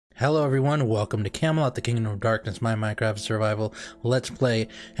Hello everyone, welcome to Camelot, the Kingdom of Darkness, my Minecraft survival let's play,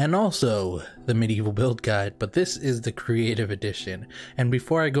 and also the medieval build guide, but this is the creative edition. And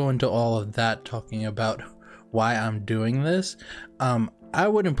before I go into all of that, talking about why I'm doing this, I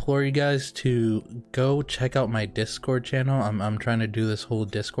would implore you guys to go check out my Discord channel. I'm trying to do this whole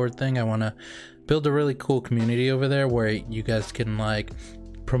Discord thing. I want to build a really cool community over there where you guys can like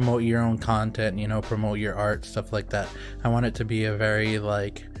promote your own content, you know, promote your art, stuff like that. I want it to be a very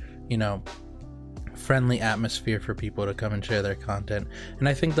like, you know, friendly atmosphere for people to come and share their content, and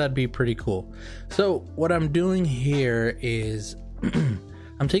I think that'd be pretty cool. So what I'm doing here is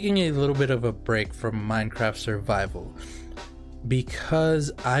I'm taking a little bit of a break from Minecraft survival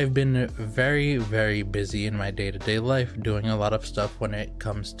because I've been very busy in my day-to-day life doing a lot of stuff when it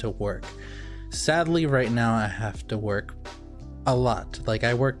comes to work. Sadly, right now I have to work a lot. Like,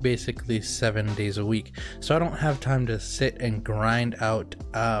 I work basically 7 days a week, so I don't have time to sit and grind out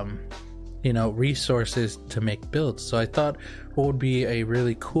you know, resources to make builds. So I thought what would be a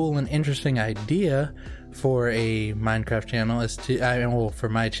really cool and interesting idea for a Minecraft channel is to for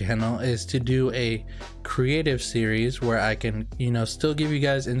my channel is to do a creative series where I can, you know, still give you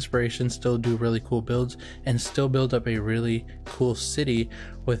guys inspiration, still do really cool builds, and still build up a really cool city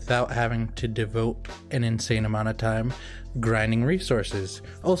without having to devote an insane amount of time grinding resources.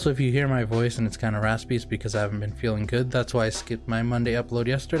 Also, if you hear my voice and it's kind of raspy, it's because I haven't been feeling good. That's why I skipped my Monday upload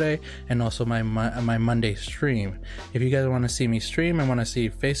yesterday, and also my Monday stream. If you guys want to see me stream and want to see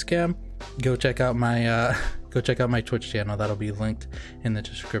face cam, go check out my Twitch channel. That'll be linked in the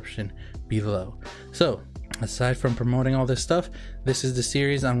description below. So aside from promoting all this stuff, this is the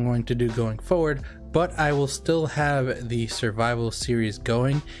series I'm going to do going forward, but I will still have the survival series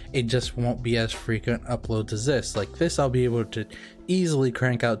going. It just won't be as frequent uploads as this. Like this, I'll be able to easily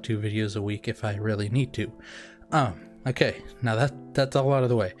crank out 2 videos a week if I really need to. Okay, now that's all out of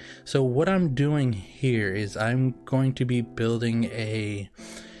the way. So what I'm doing here is I'm going to be building a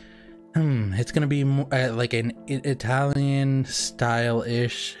it's gonna be like an Italian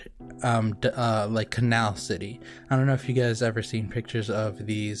style-ish like canal city. I don't know if you guys ever seen pictures of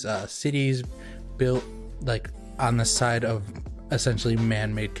these cities built like on the side of essentially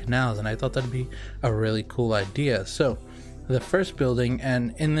man-made canals, and I thought that'd be a really cool idea. So the first building,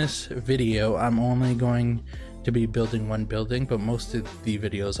 and in this video I'm only going to be building one building, but most of the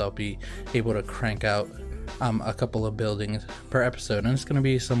videos I'll be able to crank out a couple of buildings per episode, and it's going to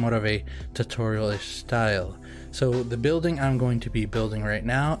be somewhat of a tutorial-ish style. So the building I'm going to be building right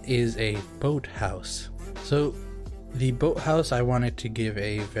now is a boathouse. So the boathouse, I wanted to give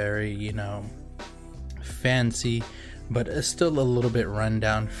a very, you know, fancy but still a little bit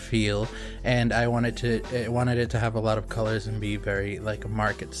rundown feel, and I wanted it to have a lot of colors and be very like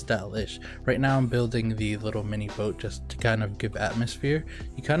market style-ish. Right now I'm building the little mini boat just to kind of give atmosphere.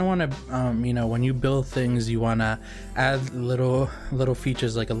 You kind of want to you know, when you build things, you want to add little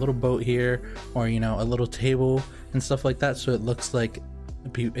features like a little boat here, or you know, a little table and stuff like that, so it looks like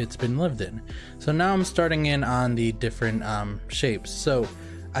it's been lived in. So now I'm starting in on the different shapes. So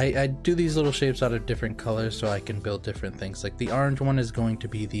I do these little shapes out of different colors so I can build different things. Like the orange one is going to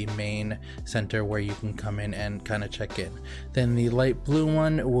be the main center where you can come in and kind of check in. Then the light blue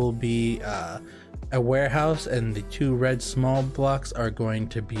one will be a warehouse, and the 2 red small blocks are going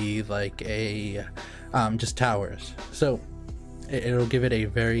to be like a just towers. So it'll give it a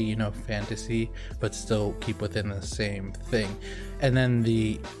very, you know, fantasy but still keep within the same thing. And then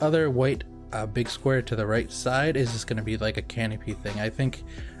the other white big square to the right side is just going to be like a canopy thing. I think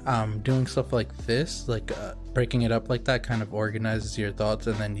doing stuff like this, like breaking it up like that, kind of organizes your thoughts,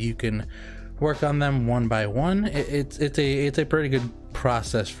 and then you can work on them one by one. It's a pretty good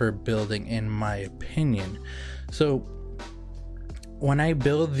process for building, in my opinion. So when I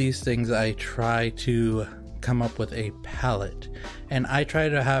build these things, I try to come up with a palette, and I try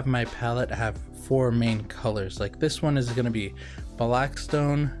to have my palette have 4 main colors. Like this one is going to be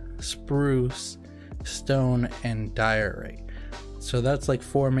blackstone, spruce, stone, and diorite. So that's like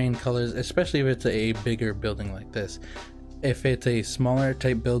 4 main colors, especially if it's a bigger building like this. If it's a smaller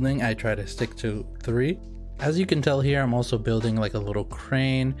type building, I try to stick to 3. As you can tell here, I'm also building like a little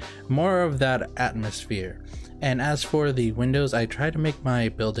crane, more of that atmosphere. And as for the windows, I try to make my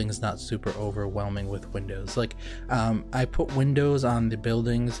buildings not super overwhelming with windows. Like I put windows on the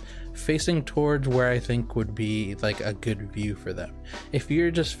buildings facing towards where I think would be like a good view for them. If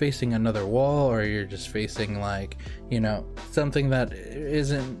you're just facing another wall, or you're just facing like, you know, something that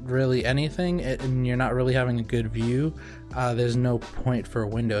isn't really anything, and you're not really having a good view, there's no point for a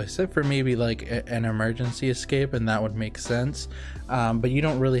window, except for maybe like an emergency escape, and that would make sense. But you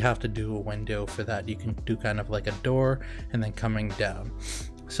don't really have to do a window for that. You can do kind of like a door and then coming down.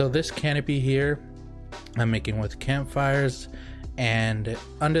 So this canopy here I'm making with campfires, and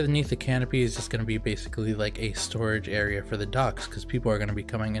underneath the canopy is just going to be basically like a storage area for the docks, because people are going to be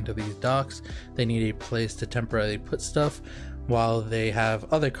coming into these docks. They need a place to temporarily put stuff while they have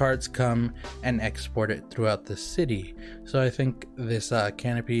other carts come and export it throughout the city. So I think this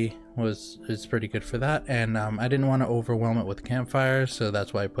canopy is pretty good for that, and I didn't want to overwhelm it with campfires, so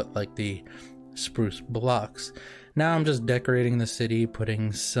that's why I put like the spruce blocks. Now I'm just decorating the city,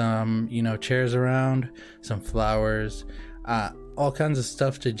 putting some, you know, chairs around, some flowers, all kinds of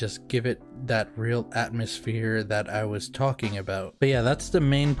stuff to just give it that real atmosphere that I was talking about. But yeah, that's the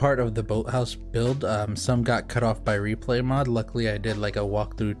main part of the boathouse build. Some got cut off by replay mod. Luckily I did like a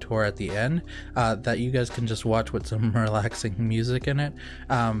walkthrough tour at the end that you guys can just watch with some relaxing music in it.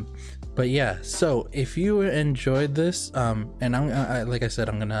 But yeah, so if you enjoyed this, and like I said,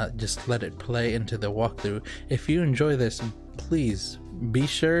 I'm gonna just let it play into the walkthrough. If you enjoy this, please be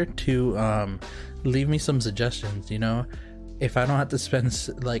sure to leave me some suggestions. You know, if I don't have to spend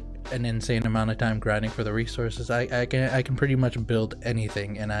like an insane amount of time grinding for the resources, I can pretty much build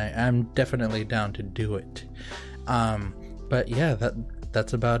anything, and I'm definitely down to do it. But yeah,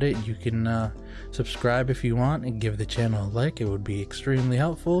 that's about it. You can subscribe if you want and give the channel a like. It would be extremely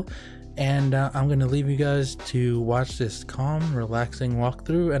helpful. And I'm going to leave you guys to watch this calm, relaxing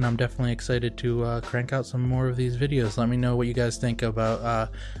walkthrough, and I'm definitely excited to crank out some more of these videos. Let me know what you guys think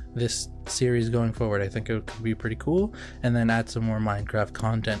about this series going forward. I think it could be pretty cool, and then add some more Minecraft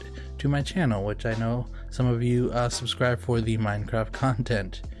content to my channel, which I know some of you subscribe for the Minecraft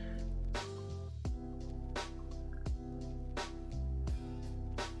content.